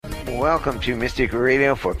Welcome to Mystic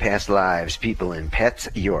Radio for Past Lives, People and Pets,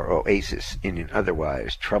 your oasis in an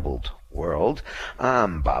otherwise troubled world.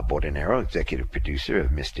 I'm Bob Bordenero, executive producer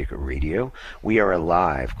of Mystic Radio. We are a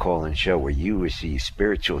live call-in show where you receive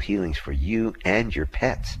spiritual healings for you and your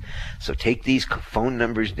pets. So take these phone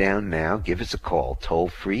numbers down now. Give us a call, toll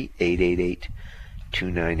free,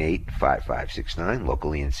 888-298-5569,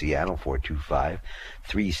 locally in Seattle,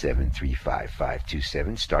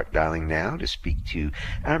 425-373-5527. Start dialing now to speak to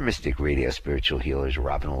our Mystic Radio spiritual healers,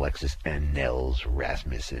 Robin, Alexis, and Nels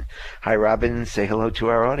Rasmussen. Hi, Robin. Say hello to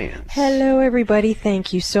our audience. Hello, everybody.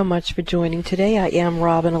 Thank you so much for joining today. I am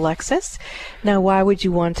Robin Alexis. Now, why would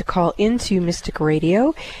you want to call into Mystic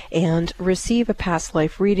Radio and receive a past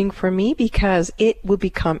life reading from me? Because it will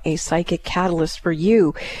become a psychic catalyst for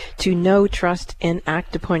you to know, trust, and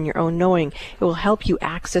act upon your own knowing. It will help you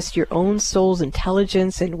access your own soul's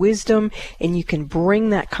intelligence and wisdom, and you can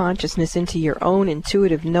bring that consciousness into your own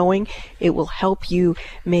intuitive knowing. It will help you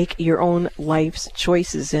make your own life's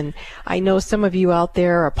choices. And I know some of you out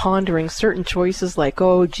there are pondering certain choices like,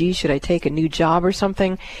 oh, gee, should I take a new job or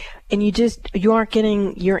something? And you aren't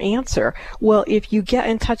getting your answer. Well, if you get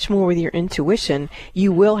in touch more with your intuition,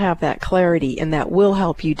 you will have that clarity, and that will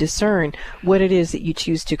help you discern what it is that you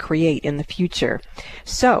choose to create in the future.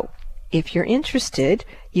 So, if you're interested,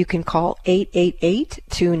 you can call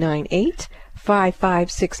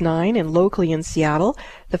 888-298-5569, and locally in Seattle,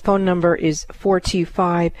 the phone number is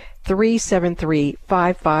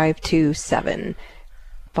 425-373-5527.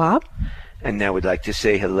 Bob? And now we'd like to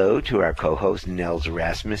say hello to our co-host, Nels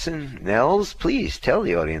Rasmussen. Nels, please tell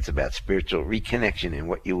the audience about spiritual reconnection and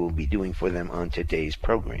what you will be doing for them on today's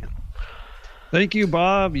program. Thank you,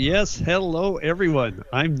 Bob. Yes, hello, everyone.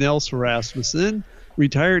 I'm Nels Rasmussen,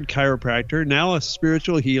 retired chiropractor, now a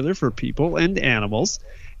spiritual healer for people and animals.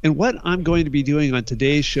 And what I'm going to be doing on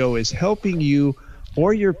today's show is helping you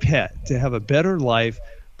or your pet to have a better life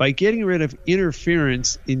by getting rid of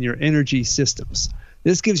interference in your energy systems.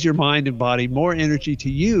 This gives your mind and body more energy to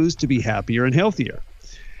use to be happier and healthier.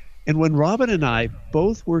 And when Robin and I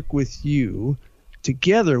both work with you,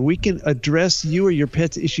 together we can address you or your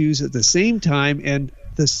pet's issues at the same time, and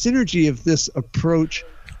the synergy of this approach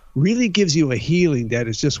really gives you a healing that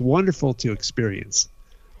is just wonderful to experience.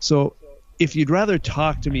 So if you'd rather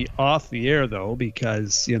talk to me off the air, though,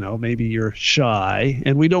 because, maybe you're shy,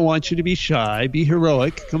 and we don't want you to be shy, be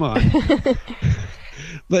heroic, come on.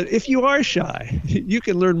 But if you are shy, you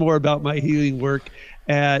can learn more about my healing work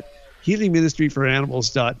at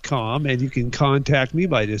healingministryforanimals.com, and you can contact me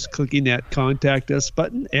by just clicking that Contact Us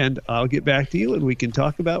button, and I'll get back to you, and we can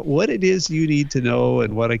talk about what it is you need to know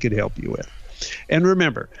and what I could help you with. And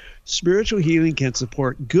remember, spiritual healing can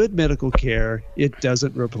support good medical care. It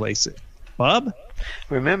doesn't replace it. Bob?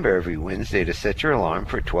 Remember every Wednesday to set your alarm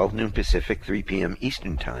for 12 noon Pacific, 3 p.m.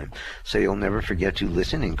 Eastern Time, so you'll never forget to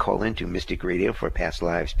listen and call into Mystic Radio for Past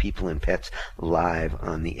Lives, People and Pets live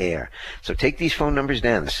on the air. So take these phone numbers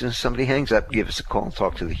down. As soon as somebody hangs up, give us a call,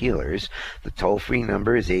 talk to the healers. The toll-free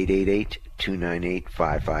number is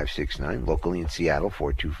 888-298-5569, locally in Seattle,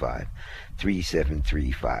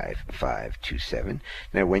 425-373-5527.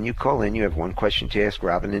 Now, when you call in, you have one question to ask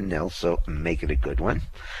Robin and Nels, so make it a good one.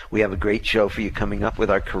 We have a great show for you coming up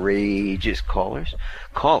with our courageous callers.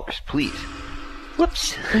 Callers, please.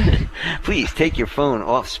 Whoops. Please take your phone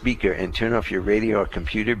off speaker and turn off your radio or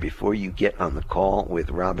computer before you get on the call with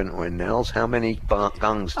Robin or Nels. How many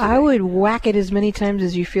gongs today? I would whack it as many times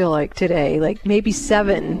as you feel like today, like maybe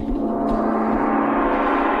 7.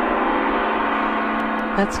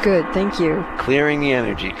 That's good. Thank you. Clearing the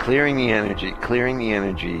energy, clearing the energy, clearing the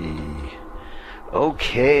energy.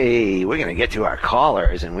 Okay, we're going to get to our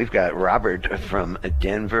callers, and we've got Robert from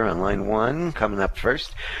Denver on line 1 coming up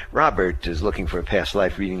first. Robert is looking for a past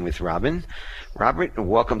life reading with Robin. Robert,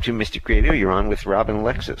 welcome to Mystic Radio. You're on with Robin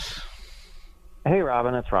Alexis. Hey,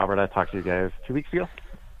 Robin, it's Robert. I talked to you guys 2 weeks ago.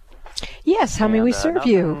 Yes, how may we serve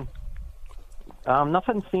you?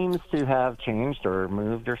 Nothing seems to have changed or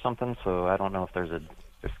moved or something, so I don't know if there's a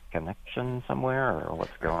disconnection somewhere or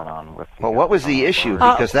what's going on with... Well, what was the issue?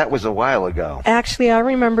 Because that was a while ago. Actually, I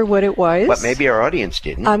remember what it was. But maybe our audience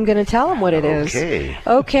didn't. I'm going to tell them what it is.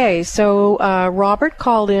 Okay, so Robert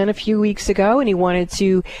called in a few weeks ago, and he wanted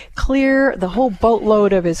to clear the whole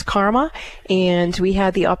boatload of his karma, and we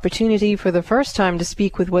had the opportunity for the first time to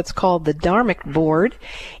speak with what's called the Dharmic board,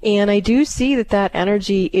 and I do see that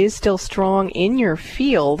energy is still strong in your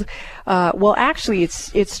field. Well, actually,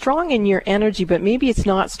 it's strong in your energy, but maybe it's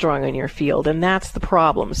not strong strong in your field, and that's the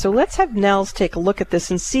problem. So let's have Nels take a look at this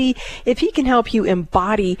and see if he can help you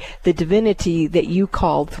embody the divinity that you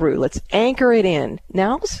called through. Let's anchor it in.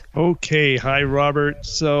 Nels? Okay. Hi, Robert.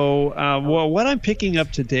 So, what I'm picking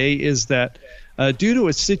up today is that due to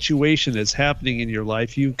a situation that's happening in your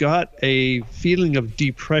life, you've got a feeling of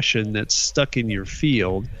depression that's stuck in your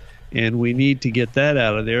field, and we need to get that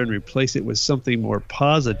out of there and replace it with something more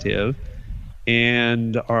positive.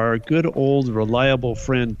 And our good old reliable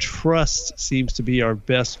friend trust seems to be our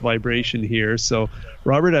best vibration here. So,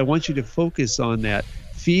 Robert, I want you to focus on that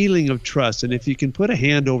feeling of trust. And if you can put a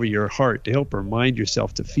hand over your heart to help remind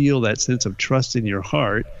yourself to feel that sense of trust in your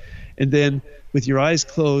heart, and then with your eyes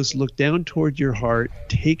closed, look down toward your heart,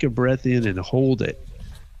 take a breath in and hold it,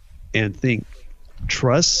 and think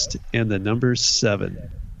trust and the number 7.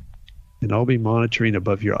 And I'll be monitoring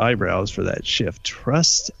above your eyebrows for that shift.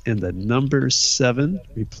 Trust and the number 7,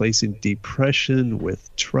 replacing depression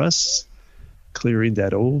with trust, clearing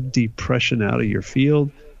that old depression out of your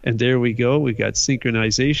field. And there we go. We got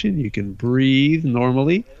synchronization. You can breathe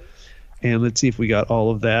normally. And let's see if we got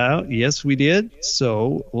all of that out. Yes, we did.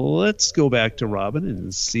 So let's go back to Robin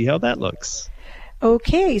and see how that looks.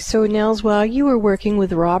 Okay, so Nels, while you were working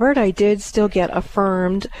with Robert, I did still get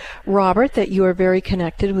affirmed, Robert, that you are very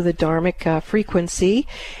connected with a dharmic frequency.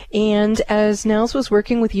 And as Nels was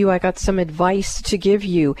working with you, I got some advice to give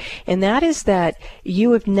you. And that is that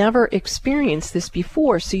you have never experienced this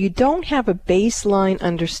before, so you don't have a baseline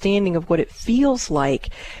understanding of what it feels like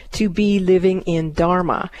to be living in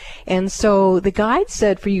Dharma. And so the guide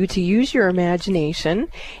said for you to use your imagination,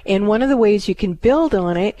 and one of the ways you can build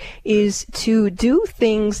on it is to do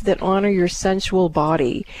things that honor your sensual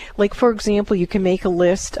body. Like, for example, you can make a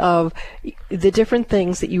list of the different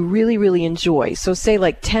things that you really, really enjoy. So say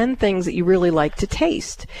like 10 things that you really like to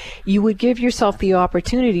taste. You would give yourself the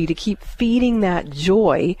opportunity to keep feeding that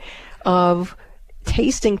joy of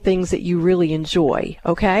tasting things that you really enjoy,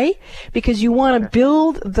 okay? Because you want to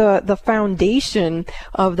build the foundation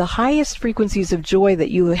of the highest frequencies of joy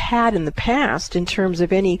that you had in the past in terms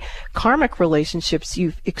of any karmic relationships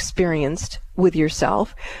you've experienced with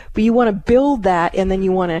yourself. But you want to build that, and then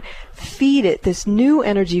you want to feed it this new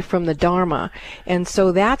energy from the Dharma. And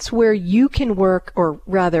so that's where you can work, or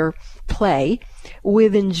rather play,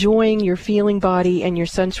 with enjoying your feeling body and your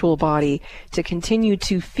sensual body to continue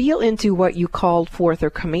to feel into what you called forth or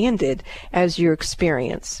commanded as your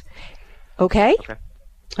experience. Okay?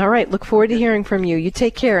 All right. Look forward to hearing from you. You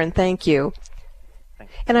take care, and thank you.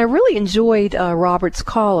 And I really enjoyed Robert's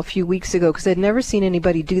call a few weeks ago, because I'd never seen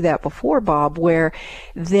anybody do that before, Bob, where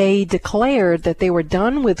they declared that they were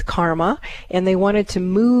done with karma and they wanted to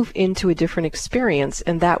move into a different experience,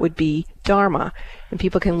 and that would be Dharma. And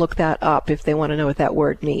people can look that up if they want to know what that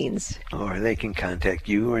word means. Or they can contact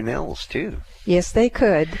you or Nels, too. Yes, they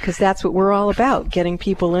could, because that's what we're all about, getting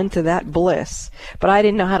people into that bliss. But I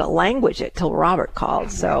didn't know how to language it till Robert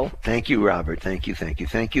called, so. Thank you, Robert. Thank you, thank you,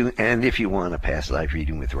 thank you. And if you want a past life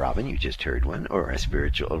reading with Robin, you just heard one, or a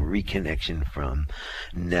spiritual reconnection from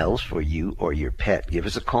Nels for you or your pet, give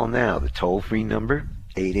us a call now. The toll-free number,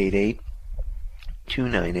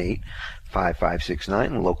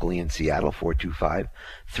 888-298-5569, locally in Seattle,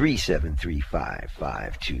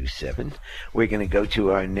 425-373-5527. We're going to go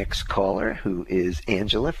to our next caller, who is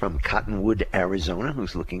Angela from Cottonwood, Arizona,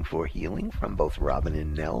 who's looking for healing from both Robin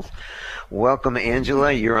and Nels. Welcome,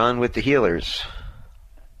 Angela. You're on with the healers.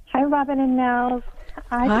 Hi, Robin and Nels.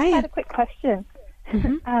 I Hi. just had a quick question.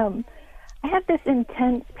 Mm-hmm. I have this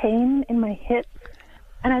intense pain in my hip,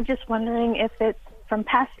 and I'm just wondering if it's from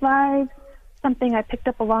past lives, something I picked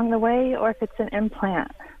up along the way, or if it's an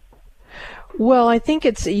implant. Well, I think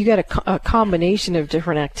you got a combination of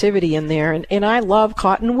different activity in there, and I love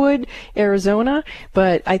Cottonwood, Arizona,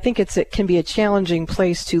 but I think it can be a challenging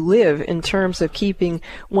place to live in terms of keeping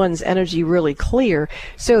one's energy really clear.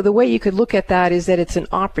 So the way you could look at that is that it's an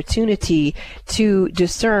opportunity to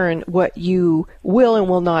discern what you will and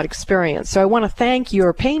will not experience. So I want to thank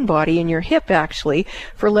your pain body and your hip, actually,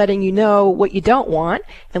 for letting you know what you don't want,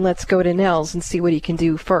 and let's go to Nels and see what he can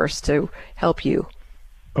do first to help you.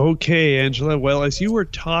 Okay, Angela. Well, as you were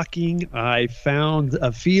talking, I found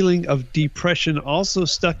a feeling of depression also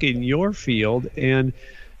stuck in your field, and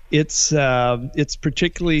it's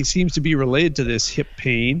particularly seems to be related to this hip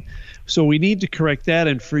pain. So we need to correct that.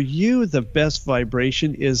 And for you, the best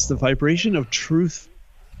vibration is the vibration of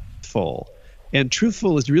truthful. And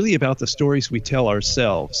truthful is really about the stories we tell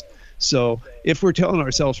ourselves. So if we're telling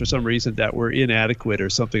ourselves for some reason that we're inadequate or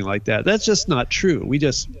something like that, that's just not true. We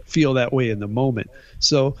just feel that way in the moment.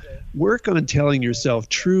 So work on telling yourself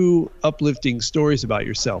true, uplifting stories about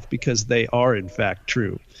yourself, because they are, in fact,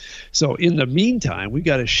 true. So in the meantime, we've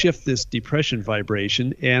got to shift this depression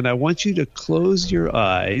vibration, and I want you to close your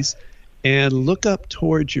eyes and look up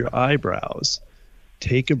towards your eyebrows.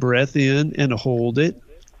 Take a breath in and hold it,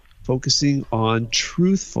 focusing on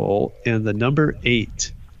truthful and the number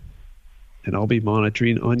 8. And I'll be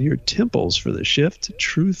monitoring on your temples for the shift.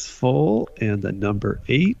 Truthful and the number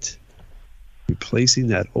 8. Replacing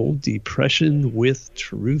that old depression with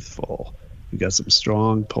truthful. We've got some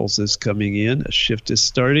strong pulses coming in. A shift is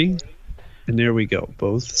starting. And there we go.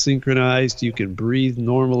 Both synchronized. You can breathe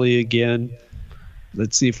normally again.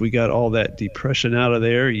 Let's see if we got all that depression out of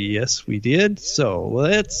there. Yes, we did. So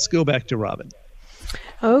let's go back to Robin.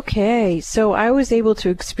 Okay, so I was able to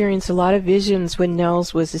experience a lot of visions when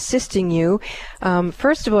Nels was assisting you.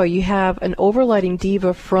 First of all, you have an overlighting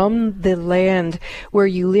diva from the land where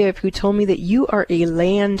you live who told me that you are a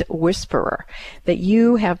land whisperer, that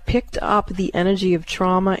you have picked up the energy of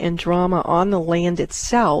trauma and drama on the land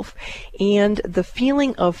itself, and the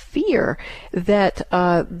feeling of fear that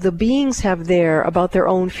the beings have there about their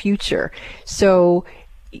own future. So,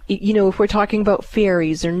 you know, if we're talking about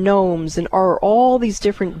fairies or gnomes and are all these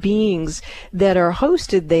different beings that are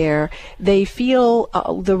hosted there, they feel,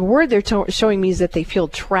 the word they're showing me is that they feel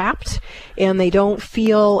trapped and they don't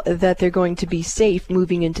feel that they're going to be safe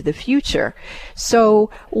moving into the future. So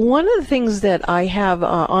one of the things that I have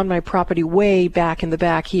on my property way back in the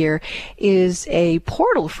back here is a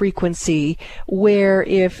portal frequency where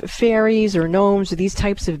if fairies or gnomes or these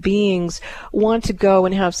types of beings want to go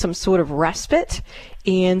and have some sort of respite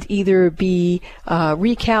and either be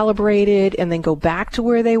recalibrated and then go back to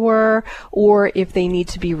where they were, or if they need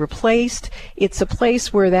to be replaced, it's a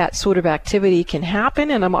place where that sort of activity can happen,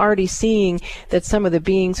 and I'm already seeing that some of the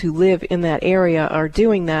beings who live in that area are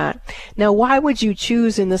doing that. Now, why would you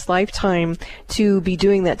choose in this lifetime to be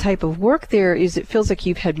doing that type of work there is it feels like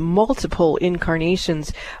you've had multiple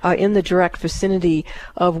incarnations in the direct vicinity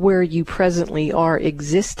of where you presently are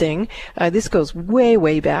existing. This goes way,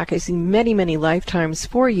 way back. I see many, many lifetimes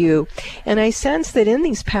for you, and I sense that in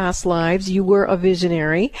these past lives you were a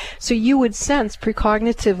visionary, so you would sense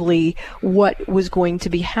precognitively what was going to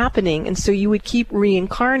be happening, and so you would keep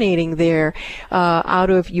reincarnating there out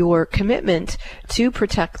of your commitment to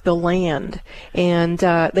protect the land. And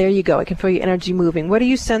there you go. I can feel your energy moving. What are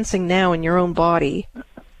you sensing now in your own body?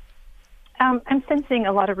 I'm sensing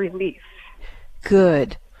a lot of relief.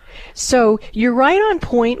 Good. So you're right on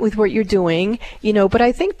point with what you're doing, you know, but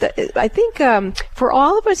I think for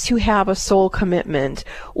all of us who have a soul commitment,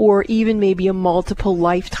 or even maybe a multiple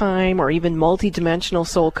lifetime or even multidimensional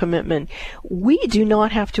soul commitment, we do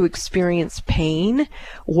not have to experience pain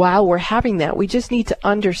while we're having that. We just need to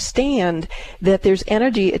understand that there's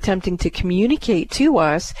energy attempting to communicate to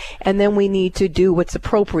us, and then we need to do what's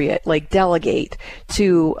appropriate, like delegate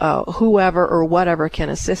to whoever or whatever can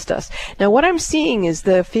assist us. Now, what I'm seeing is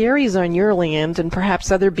the fairies on your land, and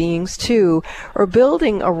perhaps other beings too, are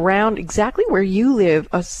building around exactly where you live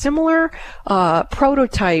a similar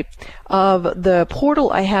prototype of the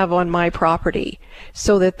portal I have on my property,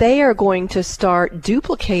 so that they are going to start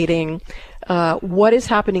duplicating what is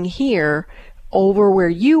happening here over where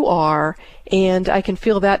you are, and I can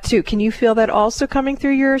feel that too. Can you feel that also coming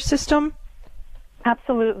through your system?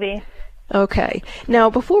 Absolutely. Okay. Now,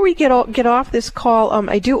 before we get off this call,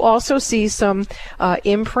 I do also see some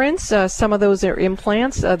imprints. Some of those are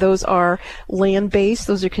implants. Those are land-based.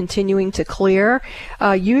 Those are continuing to clear.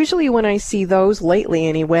 Usually when I see those, lately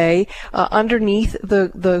anyway, underneath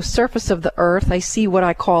the surface of the earth, I see what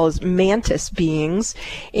I call as mantis beings.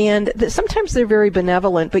 And sometimes they're very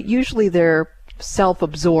benevolent, but usually they're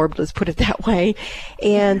self-absorbed, let's put it that way,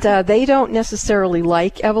 and they don't necessarily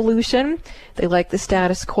like evolution. They like the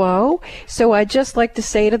status quo. So I just like to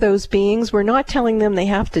say to those beings, we're not telling them they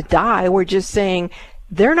have to die. We're just saying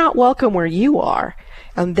they're not welcome where you are,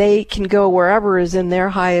 and they can go wherever is in their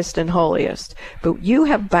highest and holiest. But you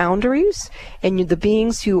have boundaries, and the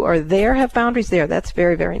beings who are there have boundaries there. That's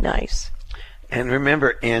very, very nice. And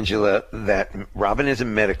remember, Angela, that Robin is a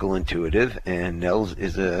medical intuitive and Nels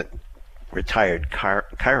is a retired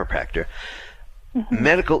chiropractor. Mm-hmm.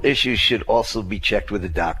 Medical issues should also be checked with a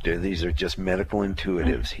doctor. These are just medical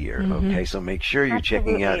intuitives here. Mm-hmm. Okay, so make sure you're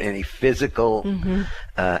checking out any physical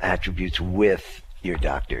attributes with your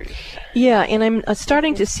doctors. Yeah, and I'm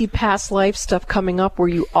starting to see past life stuff coming up where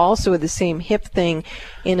you also have the same hip thing.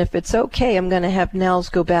 And if it's okay, I'm going to have Nels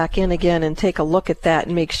go back in again and take a look at that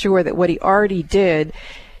and make sure that what he already did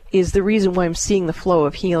is the reason why I'm seeing the flow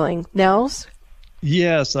of healing. Nels?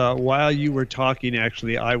 Yes, while you were talking,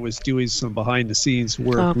 actually, I was doing some behind-the-scenes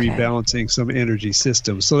work, rebalancing some energy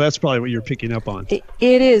systems. So that's probably what you're picking up on. It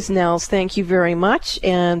is, Nels. Thank you very much.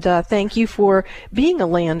 And thank you for being a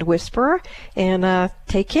land whisperer. And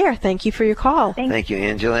take care. Thank you for your call. Thank you,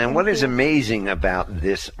 Angela. And what is amazing about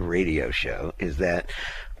this radio show is that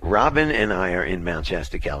Robin and I are in Mount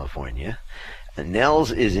Shasta, California.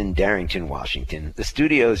 Nels is in Darrington, Washington. The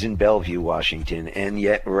studio is in Bellevue, Washington. And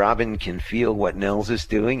yet Robin can feel what Nels is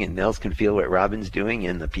doing, and Nels can feel what Robin's doing,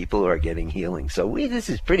 and the people are getting healing. So this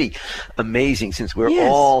is pretty amazing, since we're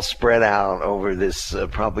all spread out over this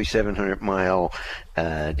probably 700-mile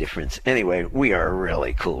difference. Anyway, we are a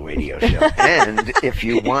really cool radio show. And if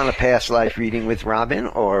you want a past life reading with Robin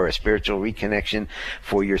or a spiritual reconnection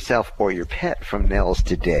for yourself or your pet from Nels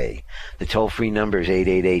today, the toll-free number is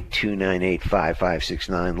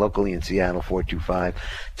 888-298-5569. Locally in Seattle,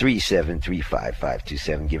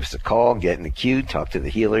 425-373-5527. Give us a call, get in the queue, talk to the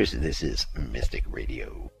healers. This is Mystic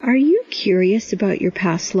Radio. Are you curious about your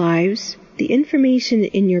past lives? The information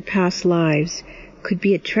in your past lives could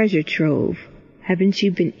be a treasure trove. Haven't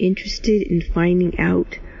you been interested in finding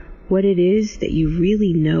out what it is that you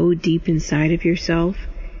really know deep inside of yourself?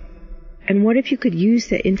 And what if you could use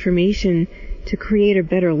that information to create a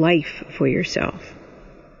better life for yourself?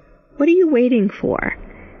 What are you waiting for?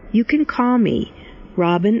 You can call me,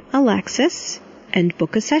 Robin Alexis, and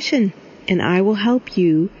book a session, and I will help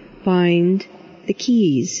you find the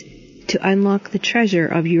keys to unlock the treasure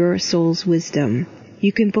of your soul's wisdom.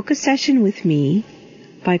 You can book a session with me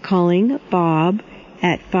by calling Bob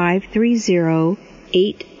at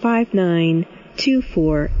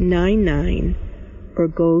 530-859-2499 or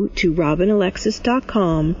go to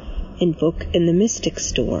robinalexis.com and book in the Mystic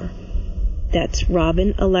Store. That's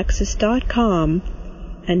robinalexis.com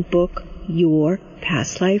and book your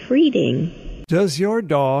past life reading. Does your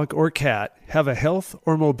dog or cat have a health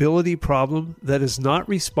or mobility problem that is not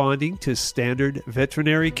responding to standard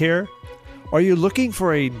veterinary care? Are you looking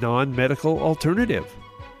for a non-medical alternative?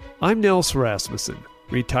 I'm Nels Rasmussen,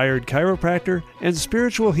 retired chiropractor and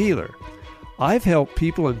spiritual healer. I've helped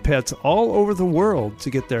people and pets all over the world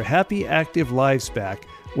to get their happy, active lives back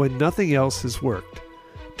when nothing else has worked.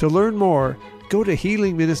 To learn more, go to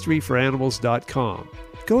healingministryforanimals.com.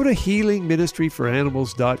 Go to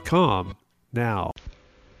healingministryforanimals.com now.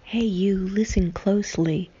 Hey, you, listen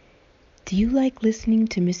closely. Do you like listening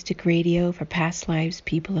to Mystic Radio for past lives,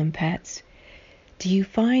 people, and pets? Do you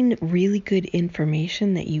find really good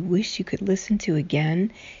information that you wish you could listen to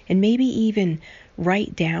again, and maybe even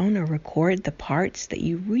write down or record the parts that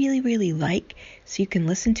you really, really like so you can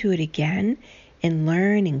listen to it again and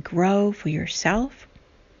learn and grow for yourself?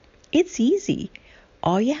 It's easy.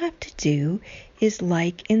 All you have to do is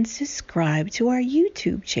like and subscribe to our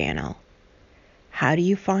YouTube channel. How do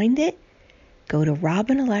you find it? Go to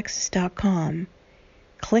robinalexis.com,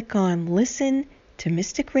 click on Listen to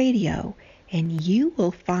Mystic Radio, and you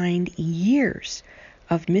will find years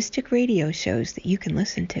of Mystic Radio shows that you can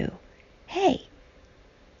listen to. Hey,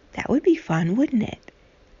 that would be fun, wouldn't it?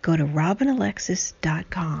 Go to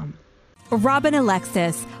robinalexis.com. Robin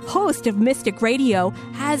Alexis, host of Mystic Radio,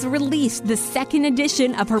 has released the second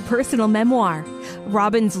edition of her personal memoir.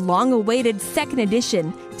 Robin's long-awaited second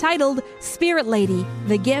edition, titled Spirit Lady,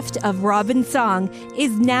 The Gift of Robin Song,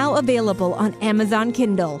 is now available on Amazon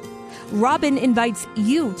Kindle. Robin invites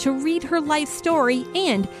you to read her life story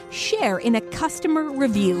and share in a customer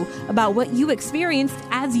review about what you experienced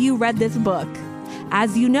as you read this book.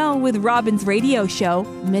 As you know, with Robin's radio show,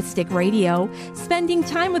 Mystic Radio, spending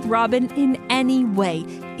time with Robin in any way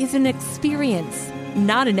is an experience,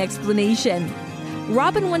 not an explanation.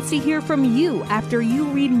 Robin wants to hear from you after you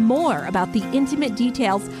read more about the intimate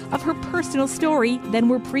details of her personal story than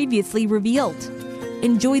were previously revealed.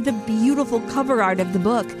 Enjoy the beautiful cover art of the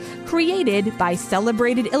book, created by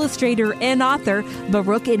celebrated illustrator and author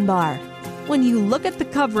Baruch Inbar. When you look at the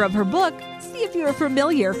cover of her book, see if you're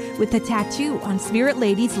familiar with the tattoo on Spirit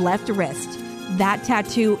Lady's left wrist. That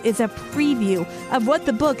tattoo is a preview of what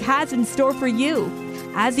the book has in store for you.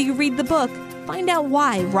 As you read the book, find out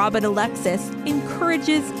why Robin Alexis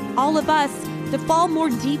encourages all of us to fall more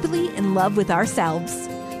deeply in love with ourselves.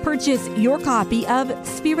 Purchase your copy of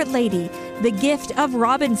Spirit Lady, The Gift of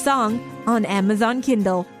Robin Song on Amazon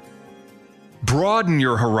Kindle. Broaden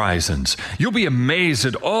your horizons. You'll be amazed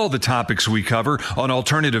at all the topics we cover on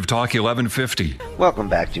Alternative Talk 1150. Welcome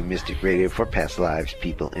back to Mystic Radio for Past Lives,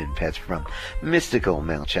 People, and Pets from mystical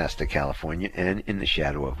Mount Shasta, California, and in the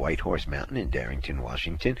shadow of White Horse Mountain in Darrington,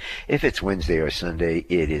 Washington. If it's Wednesday or Sunday,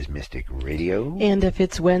 it is Mystic Radio. And if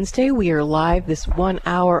it's Wednesday, we are live this 1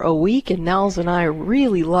 hour a week, and Nels and I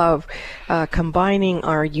really love combining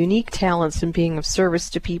our unique talents and being of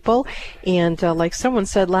service to people. And like someone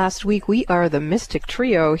said last week, we are the Mystic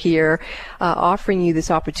Trio here, offering you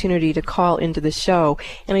this opportunity to call into the show.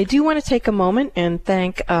 And I do want to take a moment and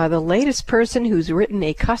thank the latest person who's written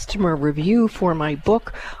a customer review for my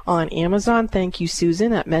book on Amazon. Thank you,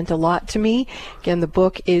 Susan. That meant a lot to me. Again, the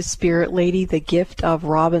book is Spirit Lady, The Gift of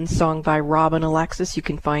Robin, sung by Robin Alexis. You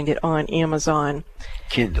can find it on Amazon.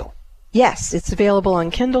 Kindle. Yes, it's available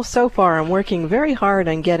on Kindle so far. I'm working very hard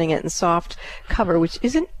on getting it in soft cover, which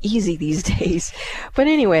isn't easy these days. But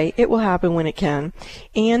anyway, it will happen when it can.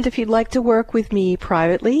 And if you'd like to work with me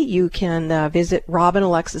privately, you can visit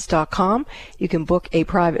robinalexis.com. You can book a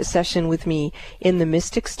private session with me in the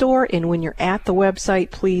Mystic Store. And when you're at the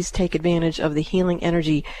website, please take advantage of the healing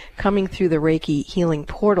energy coming through the Reiki healing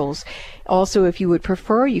portals. Also, if you would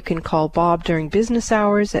prefer, you can call Bob during business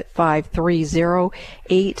hours at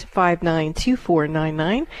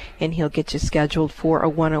 530-859-2499, and he'll get you scheduled for a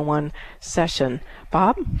one-on-one session.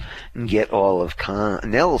 Bob? Get all of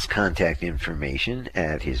Nels' contact information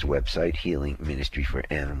at his website,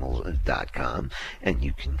 healingministryforanimals.com, and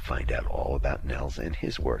you can find out all about Nels and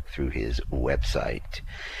his work through his website.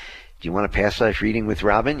 Do you want a past life reading with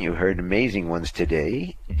Robin? You heard amazing ones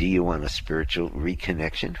today. Do you want a spiritual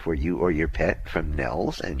reconnection for you or your pet from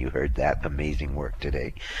Nels? And you heard that amazing work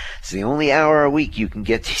today. It's the only hour a week you can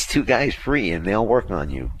get these two guys free, and they'll work on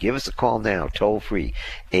you. Give us a call now, toll free,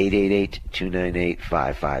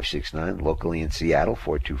 888-298-5569, locally in Seattle,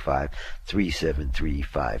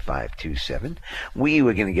 425-373-5527. We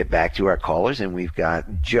were going to get back to our callers, and we've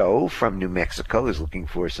got Joe from New Mexico who's looking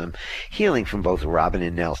for some healing from both Robin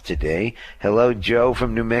and Nels today. Hello, Joe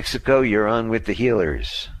from New Mexico. You're on with the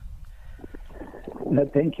healers.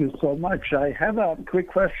 Thank you so much. I have a quick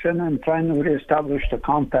question. I'm trying to reestablish the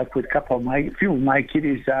contact with a few of my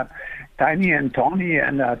kitties, Tiny and Tony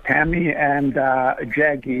and Tammy and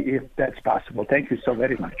Jaggy, if that's possible. Thank you so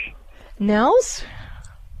very much. Nels?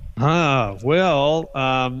 Well,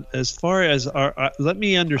 as far as let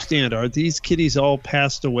me understand, are these kitties all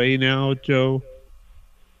passed away now, Joe?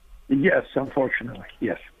 Yes, unfortunately,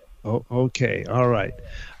 yes. Oh, okay. All right.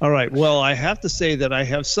 Well, I have to say that I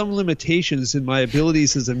have some limitations in my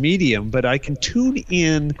abilities as a medium, but I can tune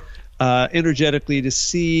in energetically to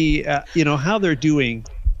see, how they're doing,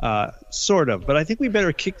 sort of. But I think we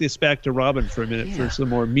better kick this back to Robin for a minute for some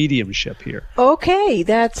more mediumship here. Okay,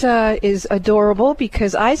 that is adorable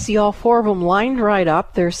because I see all four of them lined right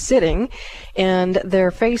up. They're sitting, and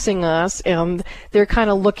they're facing us, and they're kind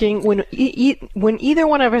of looking. When either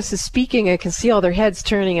one of us is speaking, I can see all their heads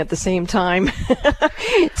turning at the same time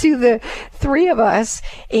to the three of us,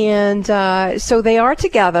 and so they are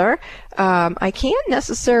together. I can't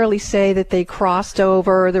necessarily say that they crossed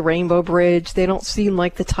over the Rainbow Bridge. They don't seem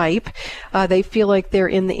like the type. They feel like they're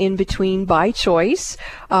in the in-between by choice,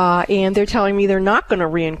 and they're telling me they're not going to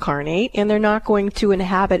reincarnate, and they're not going to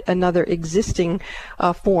inhabit another existing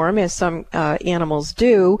form, as some animals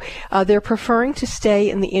do. They're preferring to stay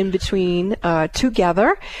in the in-between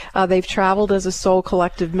together. They've traveled as a soul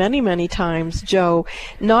collective many, many times, Joe,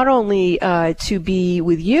 not only to be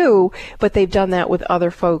with you, but they've done that with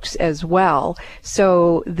other folks as well.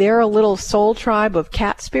 So they're a little soul tribe of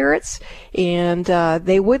cat spirits, and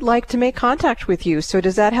they would like to make contact with you. So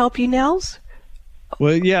does that help you, Nels?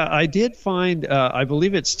 Well, yeah, I did find, I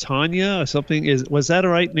believe it's Tanya or something. Was that a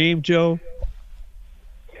right name, Joe?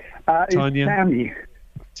 Tanya? It's Tammy.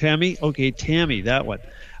 Tammy? Okay, Tammy, that one.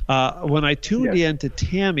 When I tuned in to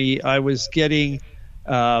Tammy, I was getting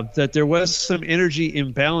that there was some energy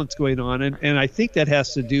imbalance going on, and I think that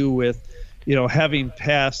has to do with, having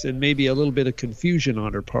passed and maybe a little bit of confusion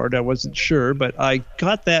on her part. I wasn't sure, but I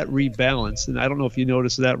got that rebalanced, and I don't know if you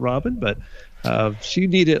noticed that, Robin, but she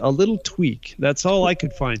needed a little tweak. That's all I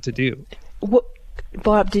could find to do.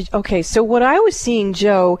 Bob, so what I was seeing,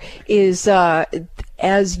 Joe, is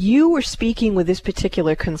as you were speaking with this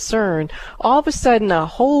particular concern, all of a sudden a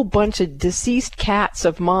whole bunch of deceased cats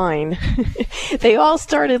of mine, they all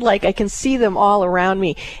started, like, I can see them all around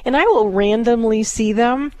me, and I will randomly see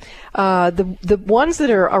them. The ones that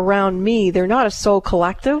are around me, they're not a soul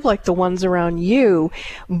collective like the ones around you,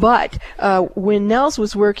 but when Nels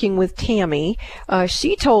was working with Tammy,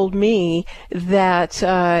 she told me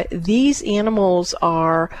that these animals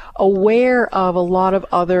are aware of a lot of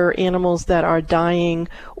other animals that are dying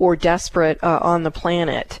or desperate on the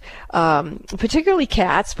planet, particularly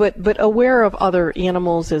cats, but aware of other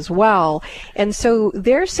animals as well. And so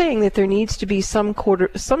they're saying that there needs to be some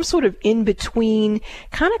sort of in-between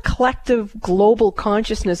kind of collective global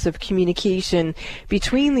consciousness of communication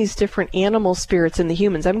between these different animal spirits and the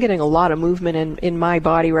humans. I'm getting a lot of movement in my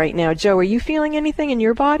body right now. Joe, are you feeling anything in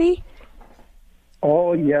your body?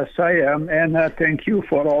 Oh, yes, I am. And thank you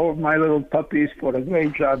for all of my little puppies for the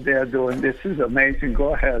great job they're doing. This is amazing.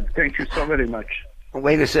 Go ahead. Thank you so very much.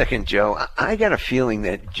 Wait a second, Joe. I got a feeling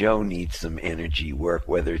that Joe needs some energy work,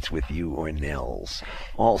 whether it's with you or Nels,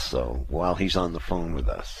 also, while he's on the phone with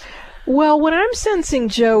us. Well, what I'm sensing,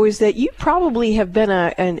 Joe, is that you probably have been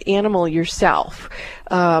an animal yourself.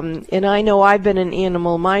 And I know I've been an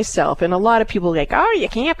animal myself. And a lot of people are like, oh, you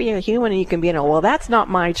can't be a human and you can be an animal. Well, that's not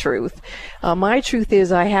my truth. My truth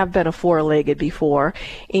is I have been a four-legged before.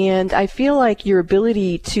 And I feel like your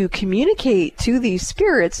ability to communicate to these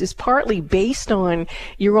spirits is partly based on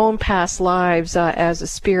your own past lives as a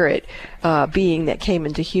spirit being that came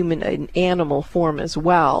into human and animal form as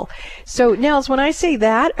well. So, Nels, when I say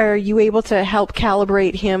that, are you able to help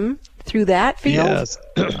calibrate him through that field? Yes.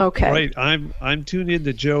 Okay. Right. I'm tuned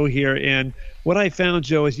into Joe here, and what I found,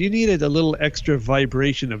 Joe, is you needed a little extra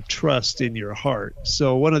vibration of trust in your heart.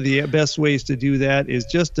 So one of the best ways to do that is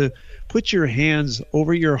just to put your hands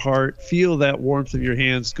over your heart, feel that warmth of your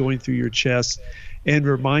hands going through your chest, and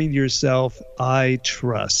remind yourself, I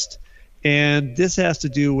trust. And this has to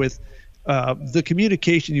do with the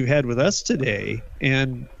communication you had with us today,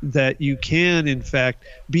 and that you can, in fact,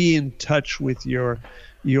 be in touch with your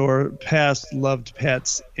past loved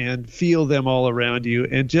pets and feel them all around you,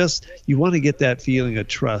 and just you want to get that feeling of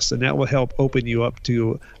trust, and that will help open you up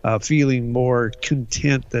to feeling more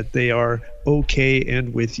content that they are okay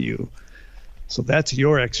and with you. So that's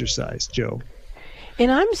your exercise, Joe. And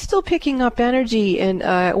I'm still picking up energy, and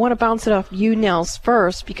I want to bounce it off you, Nels,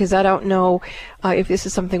 first, because I don't know if this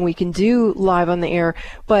is something we can do live on the air.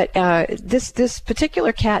 But this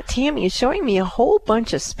particular cat, Tammy, is showing me a whole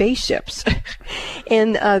bunch of spaceships.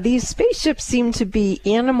 And these spaceships seem to be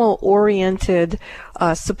animal-oriented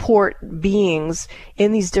support beings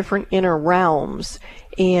in these different inner realms.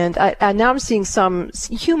 And now I'm seeing some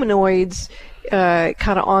humanoids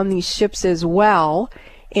kind of on these ships as well.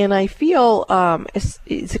 And I feel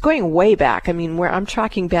it's going way back. I mean, where I'm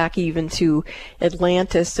tracking back even to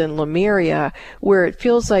Atlantis and Lemuria, where it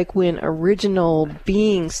feels like when original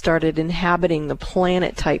beings started inhabiting the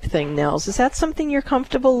planet type thing, Nels. Is that something you're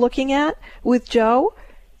comfortable looking at with Joe?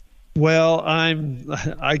 Well,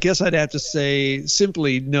 I guess I'd have to say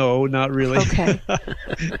simply no, not really. Okay.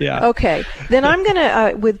 Yeah. Okay. Then I'm going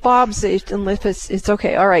to, with Bob's, unless it's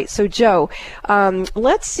okay. All right. So, Joe,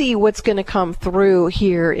 let's see what's going to come through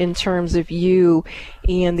here in terms of you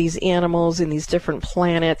and these animals and these different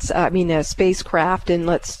planets, spacecraft, and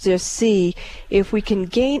let's just see if we can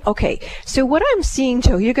gain. Okay. So what I'm seeing,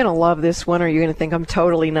 Joe, you're going to love this one or you're going to think I'm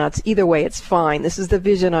totally nuts. Either way, it's fine. This is the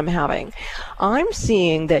vision I'm having. I'm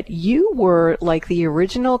seeing that you were like the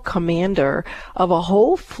original commander of a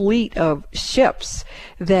whole fleet of ships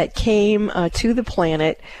that came to the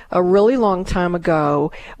planet a really long time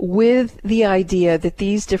ago with the idea that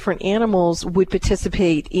these different animals would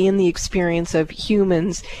participate in the experience of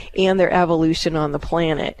humans and their evolution on the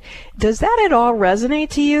planet. Does that at all resonate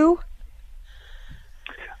to you?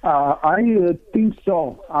 I think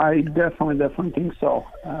so. I definitely think so.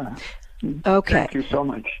 Okay. Thank you so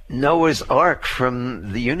much. Noah's Ark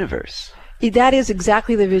from the universe. That is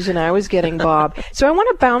exactly the vision I was getting, Bob. So I want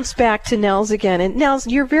to bounce back to Nels again. And Nels,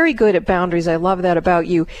 you're very good at boundaries. I love that about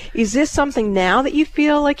you. Is this something now that you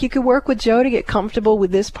feel like you could work with Joe to get comfortable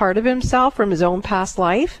with this part of himself from his own past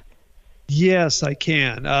life? Yes, I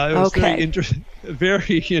can. It was okay.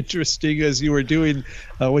 Very interesting as you were doing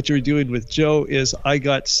what you were doing with Joe is I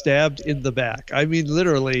got stabbed in the back. I mean,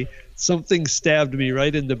 literally, something stabbed me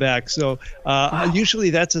right in the back. So usually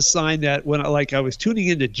that's a sign that when I was tuning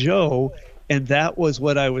into Joe, and that was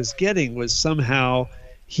what I was getting was somehow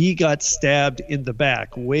he got stabbed in the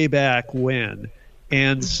back, way back when.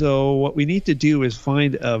 And so what we need to do is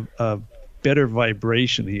find a better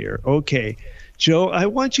vibration here. Okay, Joe, I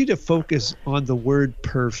want you to focus on the word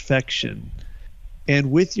perfection. And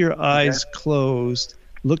with your eyes closed,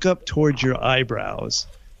 look up towards your eyebrows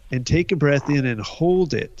and take a breath in and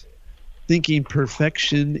hold it, thinking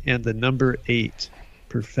perfection and the number 8.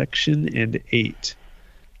 Perfection and 8.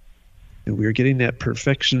 And we're getting that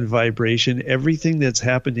perfection vibration. Everything that's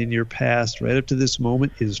happened in your past right up to this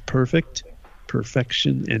moment is perfect.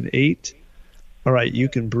 Perfection and 8. All right, you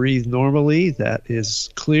can breathe normally. That is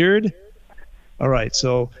cleared. All right,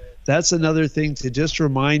 so that's another thing to just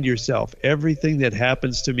remind yourself. Everything that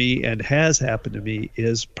happens to me and has happened to me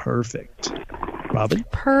is perfect. Robin?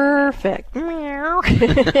 Perfect. Meow.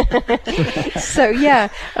 So, yeah,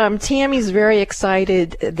 Tammy's very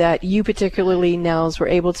excited that you particularly, Nels, were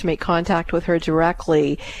able to make contact with her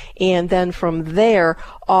directly. And then from there,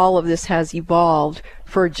 all of this has evolved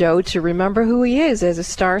for Joe to remember who he is as a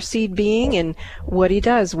starseed being and what he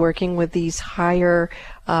does working with these higher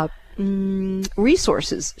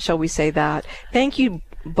resources, shall we say that. Thank you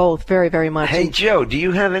both very, very much. Hey, Joe, do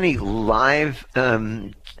you have any live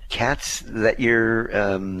cats that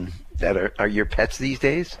are your pets these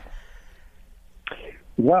days?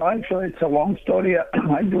 Well, actually, it's a long story.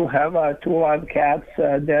 I do have 2 live cats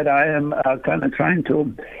that I am kind of trying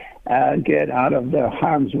to get out of the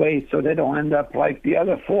harm's way so they don't end up like the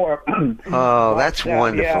other 4. Oh, that's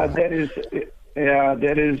wonderful. Yeah, that is.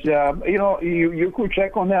 You could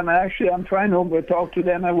check on them. Actually, I'm trying to talk to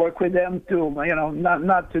them and work with them to,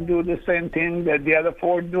 not to do the same thing that the other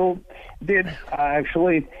 4 did.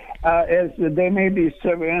 Actually, as they may be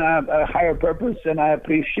serving a higher purpose, and I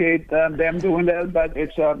appreciate them doing that. But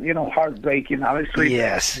it's heartbreaking, obviously.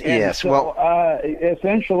 Yes, and yes. So, well,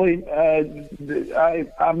 essentially,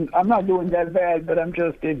 I'm not doing that bad, but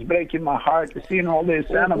it's breaking my heart seeing all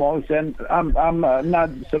these animals, and I'm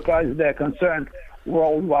not surprised they're concerned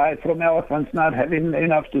worldwide from elephants not having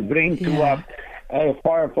enough to bring to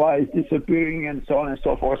fireflies disappearing and so on and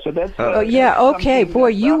so forth. So that's okay, boy,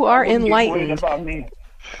 you are enlightened. About me.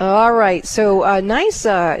 All right, so nice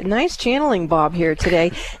channeling, Bob, here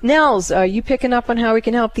today. Nels, are you picking up on how we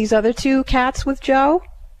can help these other 2 cats with Joe?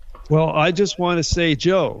 Well, I just want to say,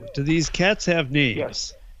 Joe, do these cats have names?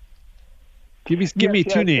 Yes. Give me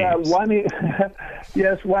 2 names. One is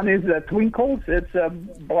Twinkles. It's a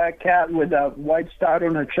black cat with a white star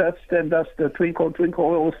on her chest, and that's the Twinkle,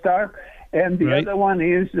 Twinkle, Little Star. And the other one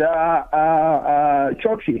is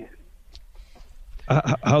Chochi.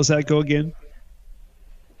 How's that go again?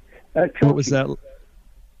 What was that?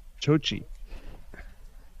 Chochi.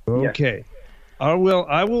 Okay. Yes.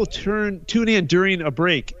 I will tune in during a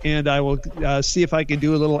break, and I will see if I can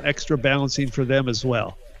do a little extra balancing for them as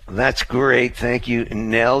well. That's great. Thank you,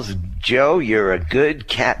 Nels. Joe, you're a good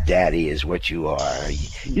cat daddy is what you are.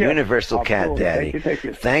 Universal cat daddy. Thank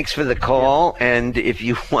you. Thanks for the call. Yeah. And if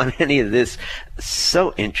you want any of this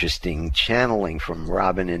so interesting channeling from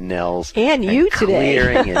Robin and Nels. And you today.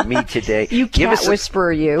 Clearing and me today. You cat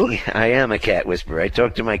whisperer, you. I am a cat whisperer. I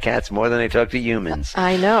talk to my cats more than I talk to humans.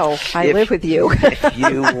 I know. I live with you. If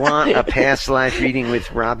you want a past life reading with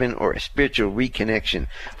Robin or a spiritual reconnection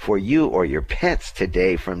for you or your pets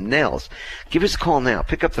today from Nels, give us a call now.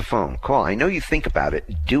 Pick up the phone. Call. I know you think about it.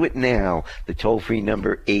 Do it now. The toll-free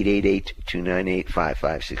number,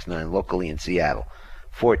 888-298-5569, locally in Seattle.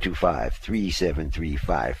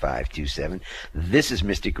 425-373-5527. This is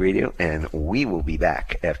Mystic Radio, and we will be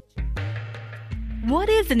back after. What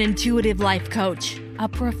is an intuitive life coach? A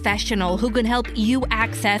professional who can help you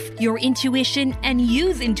access your intuition and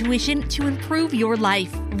use intuition to improve your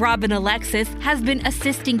life. Robin Alexis has been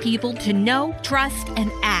assisting people to know, trust,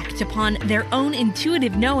 and act upon their own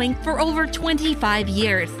intuitive knowing for over 25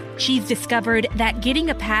 years. She's discovered that getting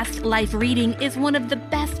a past life reading is one of the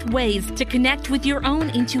best ways to connect with your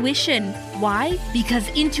own intuition. Why? Because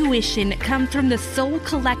intuition comes from the soul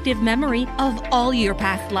collective memory of all your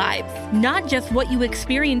past lives, not just what you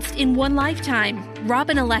experienced in one lifetime.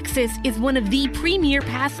 Robin Alexis is one of the premier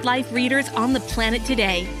past life readers on the planet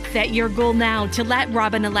today. Set your goal now to let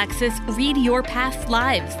Robin Alexis read your past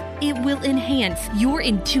lives. It will enhance your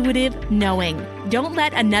intuitive knowing. Don't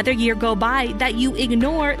let another year go by that you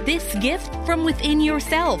ignore this gift from within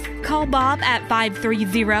yourself. Call Bob at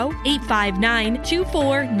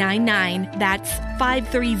 530-859-2499. That's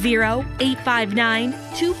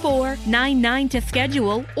 530-859-2499 to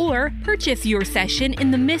schedule or purchase your session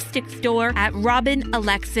in the Mystic Store at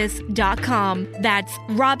robinalexis.com. That's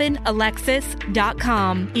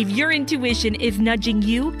robinalexis.com. If your intuition is nudging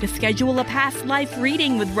you to schedule a past life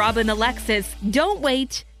reading with Robin Alexis, don't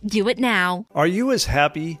wait. Do it now. Are you as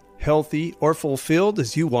happy, healthy, or fulfilled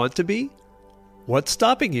as you want to be? What's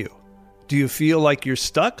stopping you? Do you feel like you're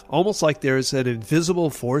stuck, almost like there's an invisible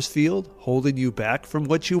force field holding you back from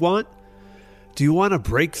what you want? Do you want to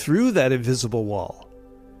break through that invisible wall?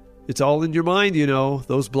 It's all in your mind, you know.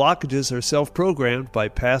 Those blockages are self-programmed by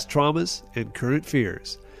past traumas and current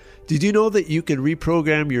fears. Did you know that you can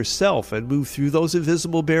reprogram yourself and move through those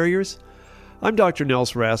invisible barriers? I'm Dr.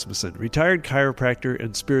 Nels Rasmussen, retired chiropractor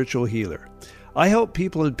and spiritual healer. I help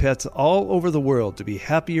people and pets all over the world to be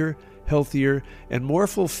happier, healthier, and more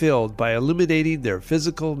fulfilled by eliminating their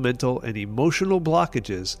physical, mental, and emotional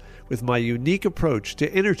blockages with my unique approach to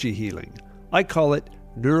energy healing. I call it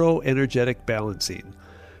neuroenergetic balancing.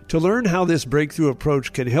 To learn how this breakthrough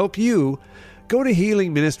approach can help you, go to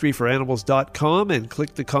healingministryforanimals.com and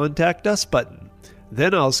click the Contact Us button.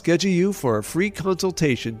 Then I'll schedule you for a free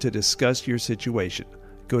consultation to discuss your situation.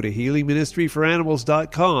 Go to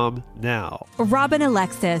healingministryforanimals.com now. Robin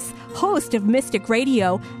Alexis, host of Mystic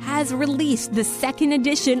Radio, has released the second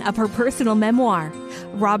edition of her personal memoir.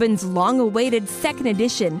 Robin's long-awaited second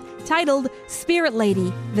edition, titled Spirit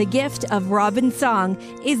Lady, The Gift of Robin Song,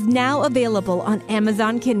 is now available on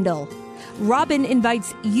Amazon Kindle. Robin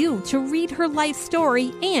invites you to read her life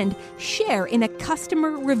story and share in a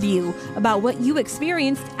customer review about what you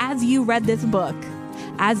experienced as you read this book.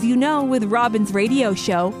 As you know, with Robin's radio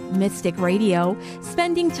show, Mystic Radio,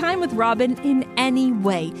 spending time with Robin in any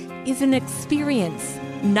way is an experience,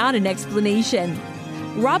 not an explanation.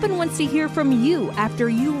 Robin wants to hear from you after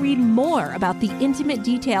you read more about the intimate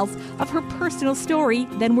details of her personal story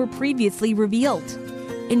than were previously revealed.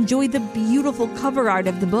 Enjoy the beautiful cover art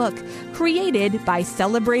of the book, created by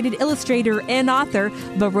celebrated illustrator and author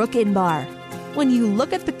Baruch Inbar. When you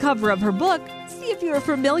look at the cover of her book, see if you're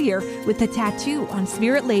familiar with the tattoo on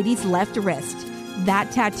Spirit Lady's left wrist. That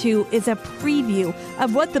tattoo is a preview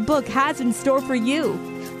of what the book has in store for you.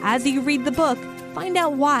 As you read the book, find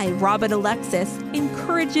out why Robin Alexis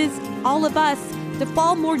encourages all of us to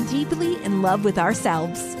fall more deeply in love with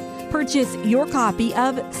ourselves. Purchase your copy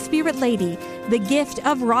of Spirit Lady, The Gift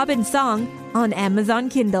of Robin Song on Amazon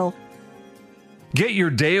Kindle. Get your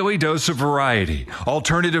daily dose of variety.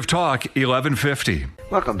 Alternative Talk 1150.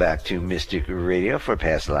 Welcome back to Mystic Radio for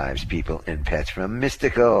past lives, people, and pets from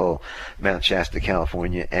mystical Mount Shasta,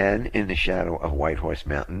 California, and in the shadow of Whitehorse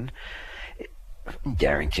Mountain,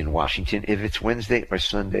 Darrington, Washington. If it's Wednesday or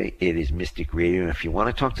Sunday, it is Mystic Radio. And if you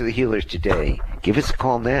want to talk to the healers today, give us a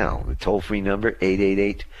call now. The toll-free number,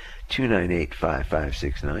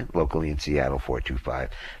 888-298-5569. Locally in Seattle,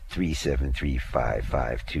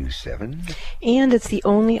 425-373-5527. And it's the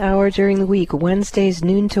only hour during the week, Wednesdays,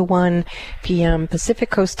 noon to 1 p.m. Pacific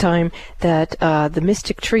Coast time, that the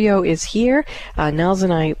Mystic Trio is here. Nels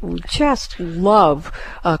and I just love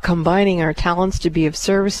combining our talents to be of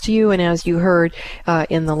service to you. And as you heard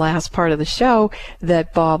in the last part of the show,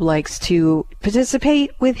 that Bob likes to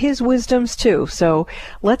participate with his wisdoms too. So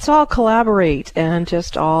let's all collaborate and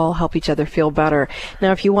just all help each other feel better.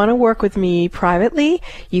 Now, if you want to work with me privately,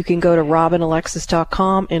 you can go to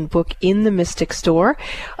robinalexis.com and book in the Mystic Store.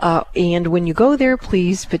 And when you go there,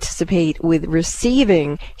 please participate with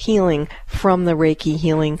receiving healing from the Reiki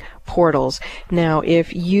healing portals. Now,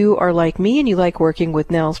 if you are like me and you like working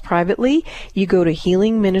with Nels privately, you go to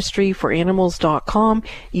healingministryforanimals.com,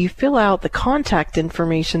 you fill out the contact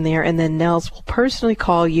information there, and then Nels will personally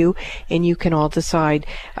call you, and you can all decide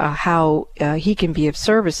how he can be of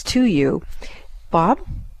service to you. Bob?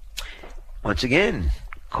 Once again,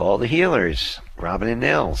 call the healers, Robin and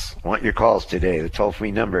Nels. Want your calls today. The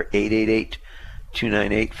toll-free number,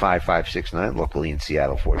 888-298-5569, locally in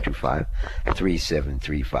Seattle,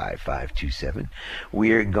 425-373-5527.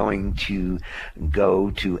 We're going to go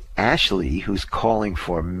to Ashley, who's calling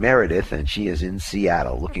for Meredith, and she is in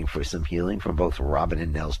Seattle, looking for some healing from both Robin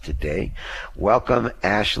and Nels today. Welcome,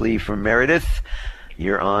 Ashley from Meredith.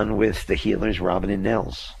 You're on with the healers, Robin and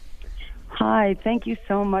Nels. Hi, thank you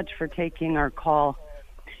so much for taking our call.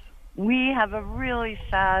 We have a really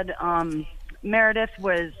sad, Meredith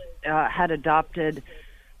had adopted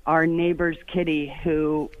our neighbor's kitty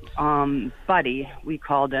who, Buddy, we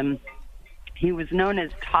called him. He was known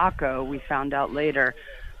as Taco, we found out later.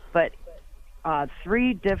 But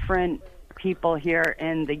 3 different people here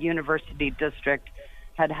in the University District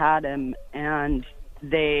had him, and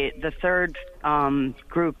the third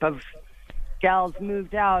group of gals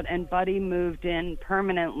moved out, and Buddy moved in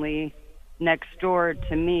permanently next door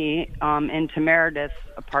to me into Meredith's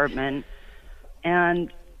apartment.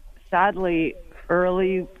 And sadly,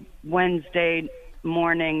 early Wednesday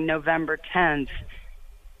morning, November 10th,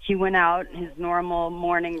 he went out his normal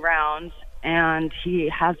morning rounds, and he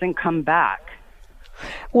hasn't come back.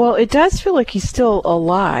 Well, it does feel like he's still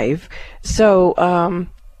alive. So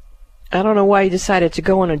I don't know why he decided to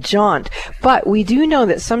go on a jaunt, but we do know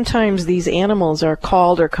that sometimes these animals are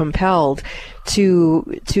called or compelled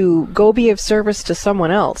to go be of service to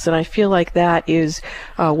someone else, and I feel like that is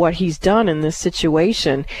what he's done in this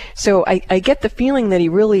situation. So I get the feeling that he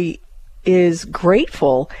really is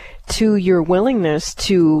grateful to your willingness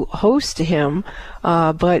to host him,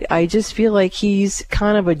 but I just feel like he's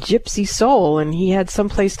kind of a gypsy soul, and he had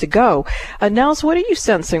someplace to go. Nels, what are you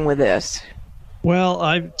sensing with this? Well,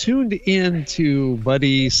 I've tuned in to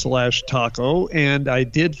Buddy/Taco, and I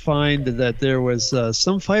did find that there was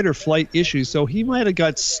some fight or flight issues, so he might have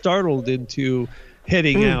got startled into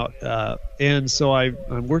heading out. And so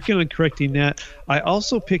I'm working on correcting that. I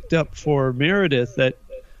also picked up for Meredith that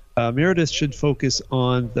Meredith should focus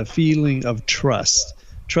on the feeling of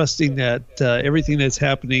trusting that everything that's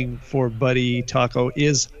happening for Buddy Taco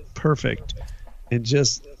is perfect, and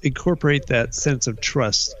just incorporate that sense of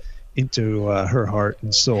trust into her heart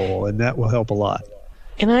and soul, and that will help a lot.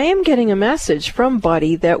 And I am getting a message from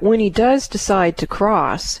Buddy that when he does decide to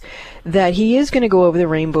cross, that he is going to go over the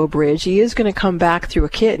Rainbow Bridge. He is going to come back through a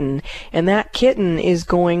kitten, and that kitten is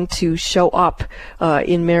going to show up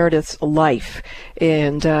in Meredith's life.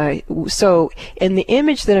 And so, and the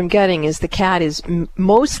image that I'm getting is the cat is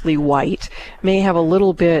mostly white, may have a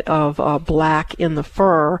little bit of black in the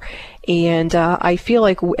fur. And I feel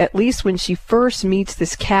like at least when she first meets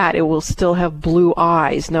this cat, it will still have blue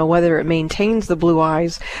eyes. Now, whether it maintains the blue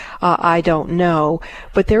eyes, I don't know.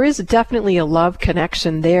 But there is definitely a love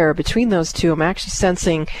connection there between those two. I'm actually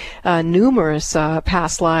sensing numerous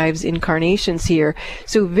past lives incarnations here.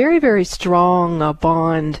 So very, very strong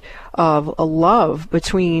bond of a love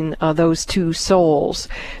between those two souls.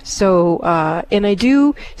 So, and I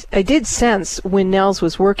did sense when Nels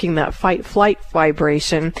was working that fight-flight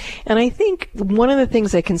vibration, and I think one of the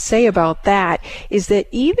things I can say about that is that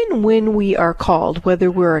even when we are called, whether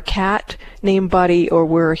we're a cat named Buddy or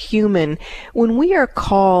we're a human, when we are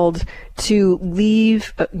called to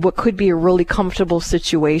leave what could be a really comfortable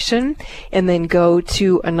situation and then go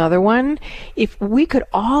to another one, if we could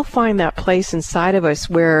all find that place inside of us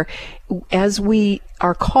where as we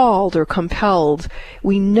are called or compelled,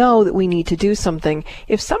 we know that we need to do something.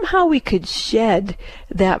 If somehow we could shed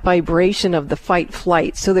that vibration of the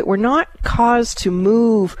fight-flight so that we're not caused to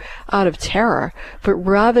move out of terror, but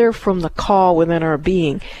rather from the call within our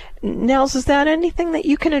being. Nels, is that anything that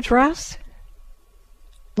you can address?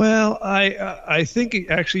 Well, I think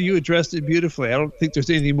actually you addressed it beautifully. I don't think there's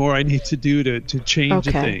anything more I need to do to change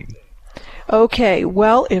a thing. Okay,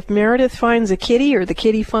 well, if Meredith finds a kitty or the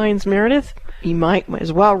kitty finds Meredith, you might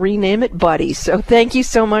as well rename it Buddy. So thank you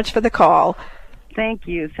so much for the call. Thank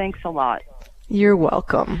you. Thanks a lot. You're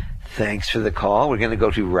welcome. Thanks for the call. We're going to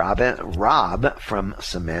go to Rob from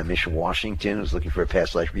Sammamish, Washington, who's looking for a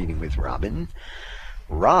past life reading with Robin.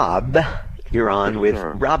 Rob, you're on with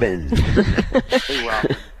Robin. Hey,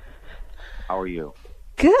 Rob. How are you?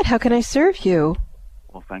 Good. How can I serve you?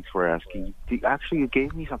 Well, thanks for asking. Actually, you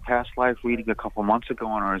gave me some past life reading a couple months ago,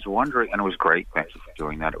 and I was wondering, and it was great. Thank you for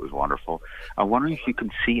doing that. It was wonderful. I'm wondering if you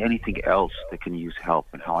can see anything else that can use help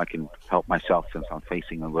and how I can help myself since I'm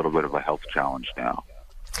facing a little bit of a health challenge now.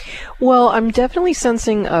 Well, I'm definitely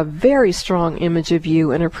sensing a very strong image of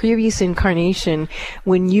you in a previous incarnation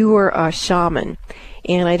when you were a shaman.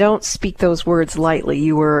 And I don't speak those words lightly.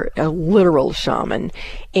 You were a literal shaman.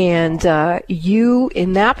 And you,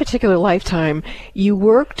 in that particular lifetime, you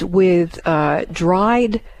worked with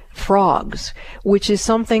dried frogs, which is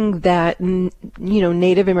something that,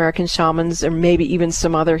 Native American shamans or maybe even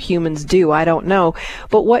some other humans do. I don't know.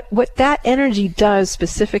 But what that energy does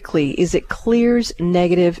specifically is it clears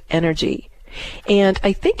negative energy. And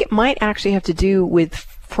I think it might actually have to do with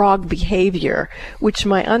frog behavior, which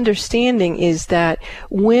my understanding is that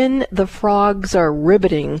when the frogs are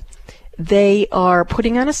ribbiting, they are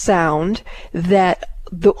putting on a sound that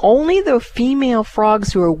only the female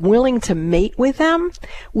frogs who are willing to mate with them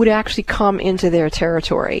would actually come into their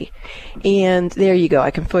territory. And there you go.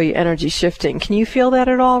 I can feel your energy shifting. Can you feel that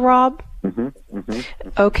at all, Rob?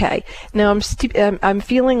 Okay. Now I'm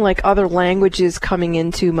feeling like other languages coming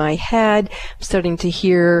into my head. I'm starting to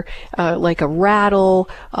hear like a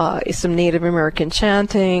rattle, some Native American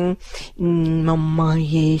chanting. No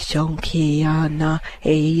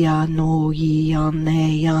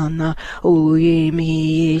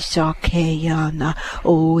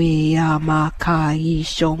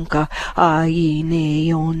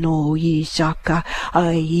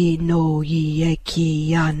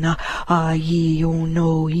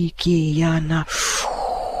ikiyana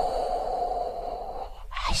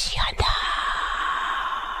Asiana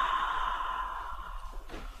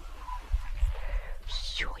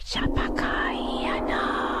Shuchapakayana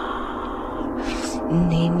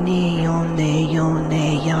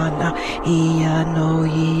Ia no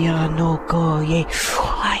ia no ko ye.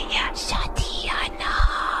 Aya satiana.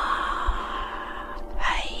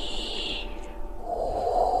 Hai.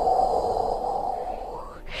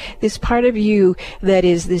 This part of you that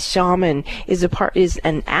is this shaman is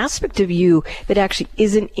an aspect of you that actually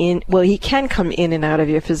isn't in, well, he can come in and out of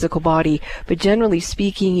your physical body, but generally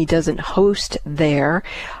speaking, he doesn't host there.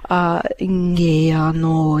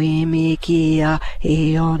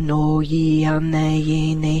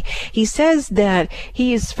 He says that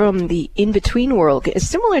he is from the in-between world,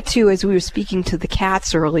 similar to as we were speaking to the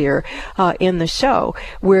cats earlier in the show,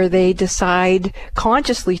 where they decide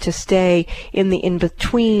consciously to stay in the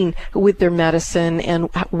in-between with their medicine and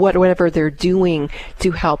whatever they're doing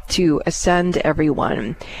to help to ascend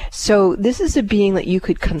everyone. So this is a being that you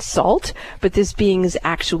could consult, but this being is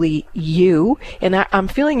actually you, and I'm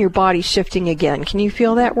feeling your body shifting again. Can you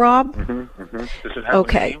feel that, Rob? Mm-hmm, mm-hmm. Does it have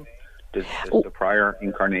a name? Does the prior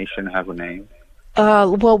incarnation have a name?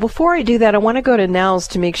 Well, before I do that, I want to go to Nels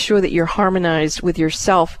to make sure that you're harmonized with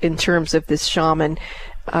yourself in terms of this shaman.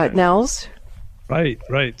 Nels?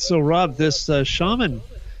 Right. So, Rob, this shaman,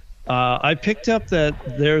 I picked up that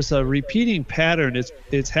there's a repeating pattern.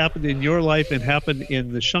 It's happened in your life and happened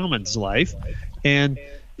in the shaman's life, and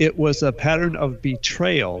it was a pattern of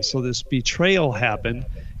betrayal. So this betrayal happened,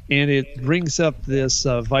 and it brings up this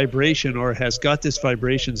vibration, or has got this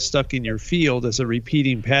vibration stuck in your field as a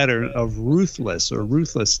repeating pattern of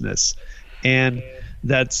ruthlessness. And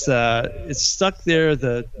that's it's stuck there.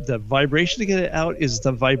 The vibration to get it out is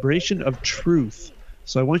the vibration of truth.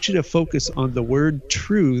 So I want you to focus on the word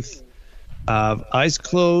truth. Eyes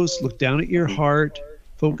closed, look down at your heart,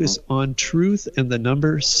 focus on truth and the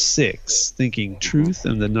number 6, thinking truth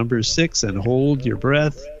and the number 6, and hold your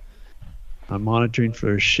breath. I'm monitoring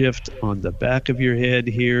for a shift on the back of your head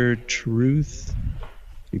here. Truth,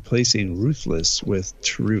 replacing ruthless with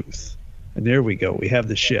truth. And there we go. We have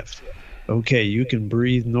the shift. Okay, you can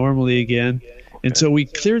breathe normally again. And so we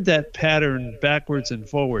cleared that pattern backwards and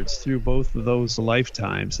forwards through both of those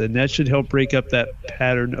lifetimes, and that should help break up that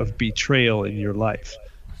pattern of betrayal in your life.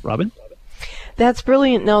 Robin? That's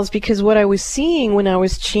brilliant, Nels, because what I was seeing when I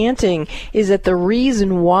was chanting is that the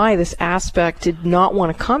reason why this aspect did not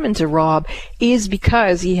want to come into Rob is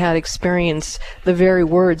because he had experienced the very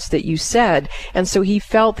words that you said. And so he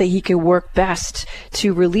felt that he could work best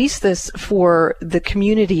to release this for the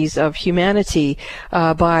communities of humanity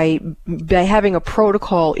by having a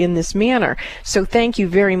protocol in this manner. So thank you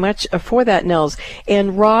very much for that, Nels.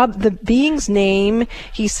 And Rob, the being's name,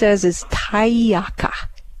 he says, is Tayaka.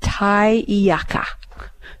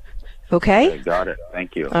 Okay? Got it.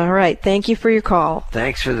 Thank you. All right. Thank you for your call.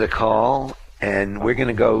 Thanks for the call. And we're going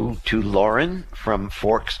to go to Lauren from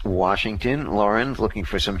Forks, Washington. Lauren's looking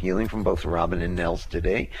for some healing from both Robin and Nels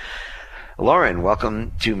today. Lauren,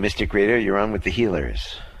 welcome to Mystic Radio. You're on with the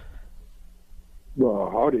healers.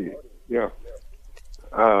 Well, howdy. Yeah.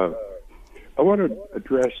 I want to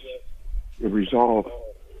address and resolve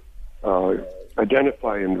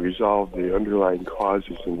identify and resolve the underlying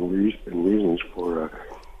causes and reasons for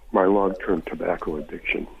my long-term tobacco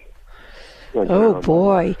addiction. Oh,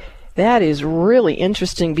 boy. That is really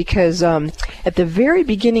interesting because at the very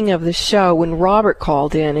beginning of the show when Robert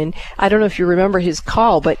called in, and I don't know if you remember his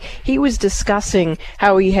call, but he was discussing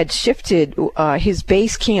how he had shifted his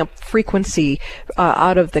base camp frequency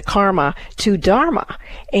out of the karma to dharma.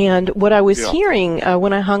 And what I was hearing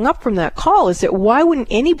when I hung up from that call is that why wouldn't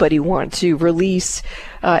anybody want to release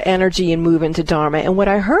energy and move into dharma? And what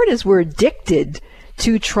I heard is we're addicted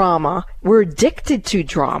to trauma. We're addicted to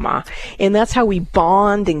drama, and that's how we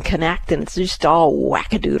bond and connect, and it's just all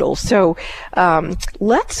wackadoodle. So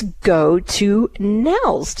let's go to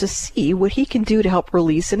Nels to see what he can do to help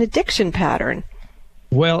release an addiction pattern.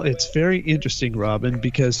 Well, it's very interesting, Robin,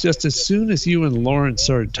 because just as soon as you and Lauren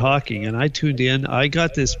started talking and I tuned in, I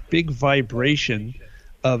got this big vibration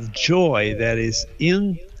of joy that is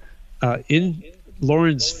in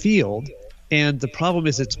Lauren's field. And the problem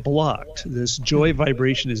is it's blocked. This joy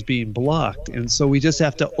vibration is being blocked. And so we just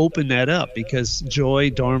have to open that up because joy,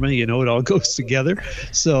 dharma, it all goes together.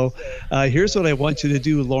 So here's what I want you to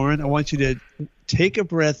do, Lauren. I want you to take a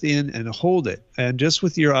breath in and hold it. And just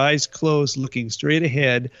with your eyes closed, looking straight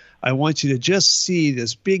ahead, I want you to just see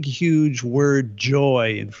this big, huge word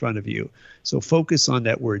joy in front of you. So focus on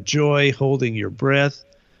that word joy, holding your breath.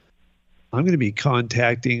 I'm going to be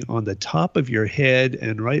contacting on the top of your head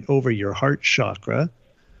and right over your heart chakra.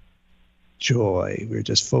 Joy. We're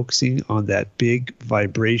just focusing on that big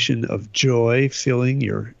vibration of joy filling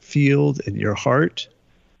your field and your heart.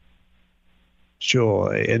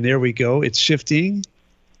 Joy. And there we go. It's shifting.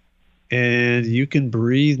 And you can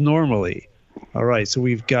breathe normally. All right, so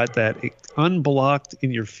we've got that unblocked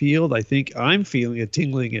in your field. I think I'm feeling a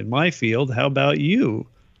tingling in my field. How about you?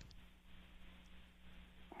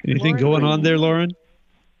 Anything going on there, Lauren?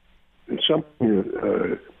 It's something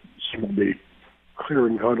that seems to be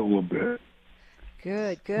clearing out a little bit.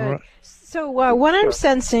 Good. Right. So what I'm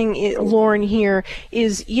sensing, Lauren, here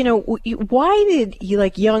is, why did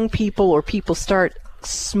young people or people start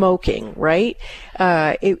smoking, right?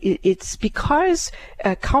 It's because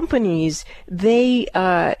companies, they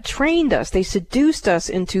trained us, they seduced us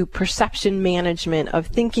into perception management of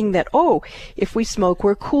thinking that, if we smoke,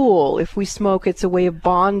 we're cool. If we smoke, it's a way of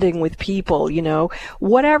bonding with people,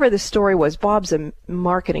 whatever the story was. Bob's a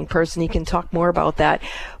marketing person. He can talk more about that.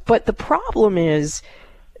 But the problem is,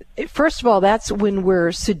 first of all, that's when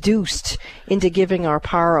we're seduced into giving our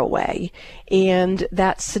power away. And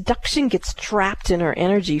that seduction gets trapped in our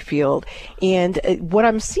energy field. And what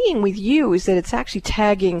I'm seeing with you is that it's actually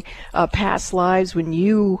tagging past lives when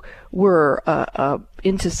you were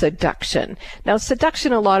into seduction. Now,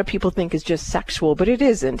 seduction, a lot of people think is just sexual, but it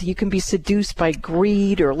isn't. You can be seduced by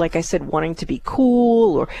greed, or, like I said, wanting to be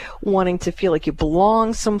cool, or wanting to feel like you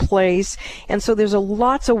belong someplace. And so there's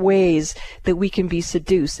lots of ways that we can be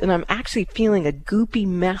seduced. And I'm actually feeling a goopy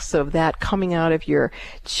mess of that coming out of your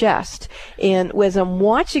chest. And as I'm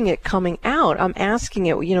watching it coming out, I'm asking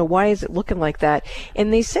it, why is it looking like that?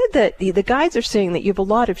 And they said that the guides are saying that you have a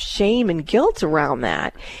lot of shame and guilt around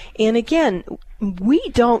that. And again, we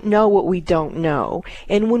don't know what we don't know.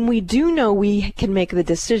 And when we do know, we can make the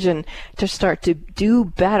decision to start to do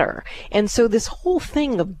better. And so this whole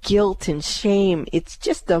thing of guilt and shame, it's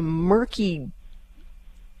just a murky,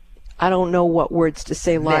 I don't know what words to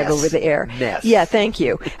say live over the air. Mess. Yeah, thank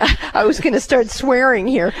you. I was going to start swearing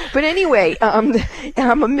here. But anyway,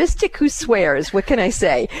 I'm a mystic who swears. What can I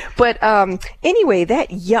say? But anyway, that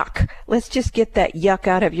yuck, let's just get that yuck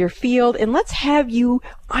out of your field, and let's have you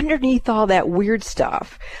underneath all that weird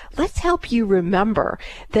stuff. Let's help you remember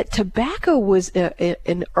that tobacco was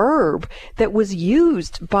an herb that was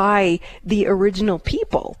used by the original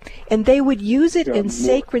people, and they would use it in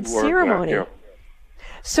sacred ceremony.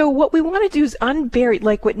 So what we want to do is unbury,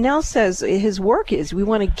 like what Nels says his work is, we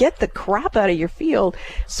want to get the crap out of your field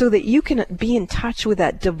so that you can be in touch with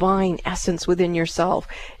that divine essence within yourself.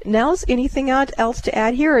 Nels, anything else to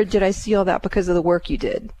add here, or did I see all that because of the work you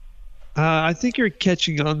did? I think you're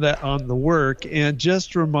catching on the work, and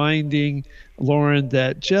just reminding Lauren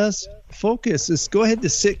that just focus is, go ahead to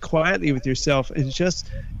sit quietly with yourself and just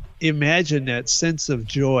imagine that sense of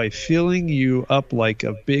joy filling you up like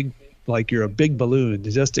you're a big balloon,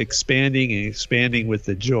 just expanding and expanding with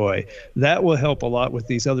the joy. That will help a lot with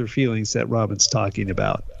these other feelings that Robin's talking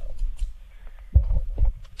about.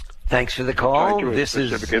 Thanks for the call. This is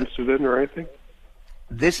specific incident or anything?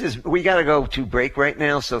 We got to go to break right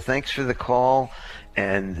now, so thanks for the call.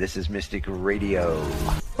 And this is Mystic Radio.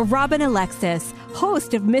 Robin Alexis,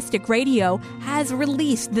 host of Mystic Radio, has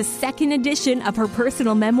released the second edition of her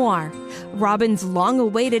personal memoir. Robin's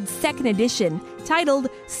long-awaited second edition, titled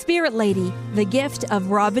Spirit Lady, The Gift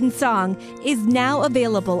of Robin's Song, is now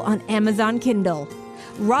available on Amazon Kindle.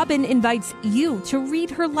 Robin invites you to read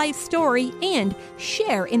her life story and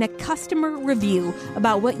share in a customer review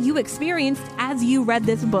about what you experienced as you read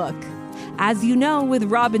this book. As you know, with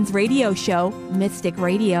Robin's radio show, Mystic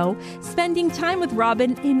Radio, spending time with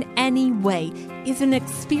Robin in any way is an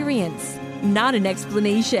experience, not an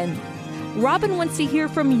explanation. Robin wants to hear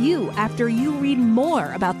from you after you read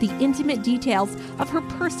more about the intimate details of her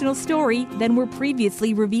personal story than were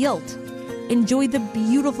previously revealed. Enjoy the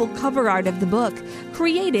beautiful cover art of the book,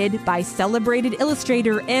 created by celebrated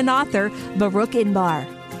illustrator and author Baruch Inbar.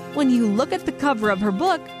 When you look at the cover of her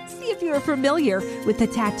book, see if you're familiar with the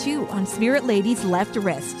tattoo on Spirit Lady's left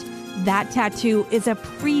wrist. That tattoo is a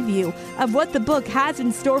preview of what the book has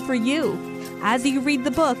in store for you. As you read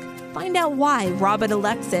the book, find out why Robin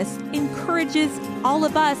Alexis encourages all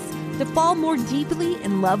of us to fall more deeply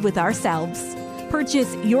in love with ourselves.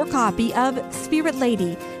 Purchase your copy of Spirit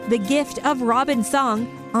Lady, The Gift of Robin's Song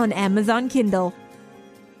on Amazon Kindle.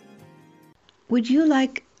 Would you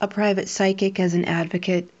like a private psychic as an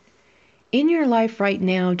advocate? In your life right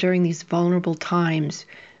now, during these vulnerable times,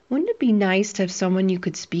 wouldn't it be nice to have someone you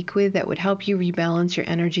could speak with that would help you rebalance your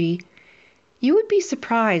energy? You would be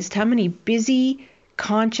surprised how many busy,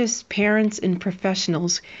 conscious parents and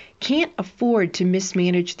professionals can't afford to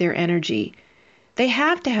mismanage their energy. They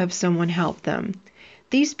have to have someone help them.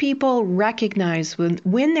 These people recognize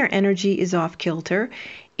when their energy is off kilter,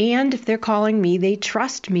 and if they're calling me, they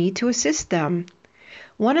trust me to assist them.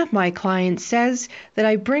 One of my clients says that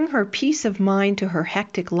I bring her peace of mind to her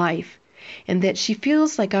hectic life. and that she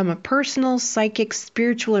feels like I'm a personal, psychic,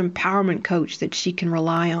 spiritual empowerment coach that she can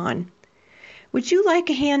rely on. Would you like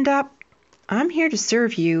a hand up? I'm here to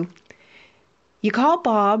serve you. You call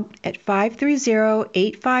Bob at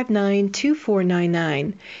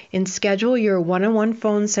 530-859-2499 and schedule your one-on-one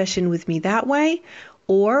phone session with me that way,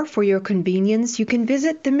 or for your convenience, you can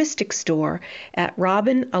visit the Mystic Store at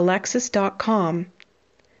robinalexis.com.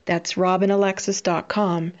 That's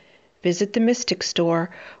robinalexis.com. Visit the Mystic Store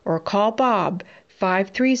or call Bob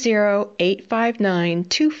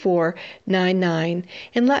 530-859-2499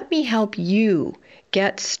 and let me help you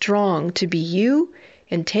get strong to be you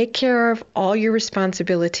and take care of all your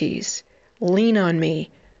responsibilities. Lean on me.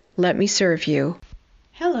 Let me serve you.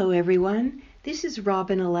 Hello, everyone. This is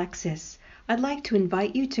Robin Alexis. I'd like to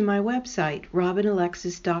invite you to my website,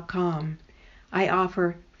 robinalexis.com. I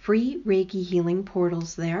offer free Reiki healing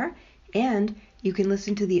portals there, and you can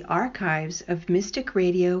listen to the archives of Mystic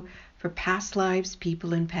Radio for past lives,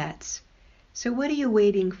 people, and pets. So what are you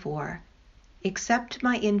waiting for? Accept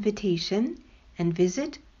my invitation and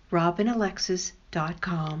visit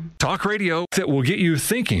robinalexis.com. Talk radio that will get you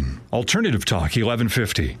thinking. Alternative Talk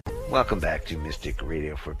 1150. Welcome back to Mystic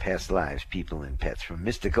Radio for past lives, people, and pets from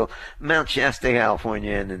mystical Mount Shasta,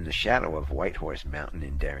 California, and in the shadow of White Horse Mountain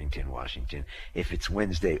in Darrington, Washington. If it's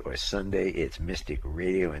Wednesday or Sunday, it's Mystic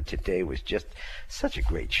Radio, and today was just such a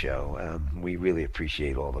great show. We really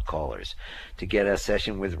appreciate all the callers. To get a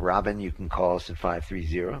session with Robin, you can call us at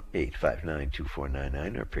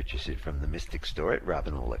 530-859-2499 or purchase it from the Mystic Store at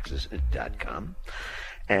robinalexis.com.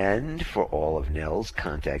 And for all of Nels'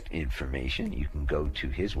 contact information, you can go to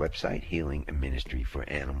his website,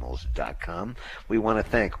 healingministryforanimals.com. We want to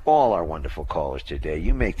thank all our wonderful callers today.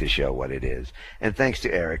 You make the show what it is. And thanks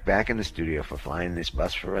to Eric back in the studio for flying this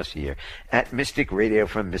bus for us here at Mystic Radio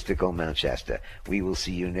from mystical Mount Shasta. We will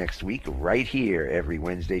see you next week right here every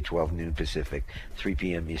Wednesday, 12 noon Pacific, 3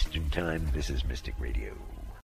 p.m. Eastern Time. This is Mystic Radio.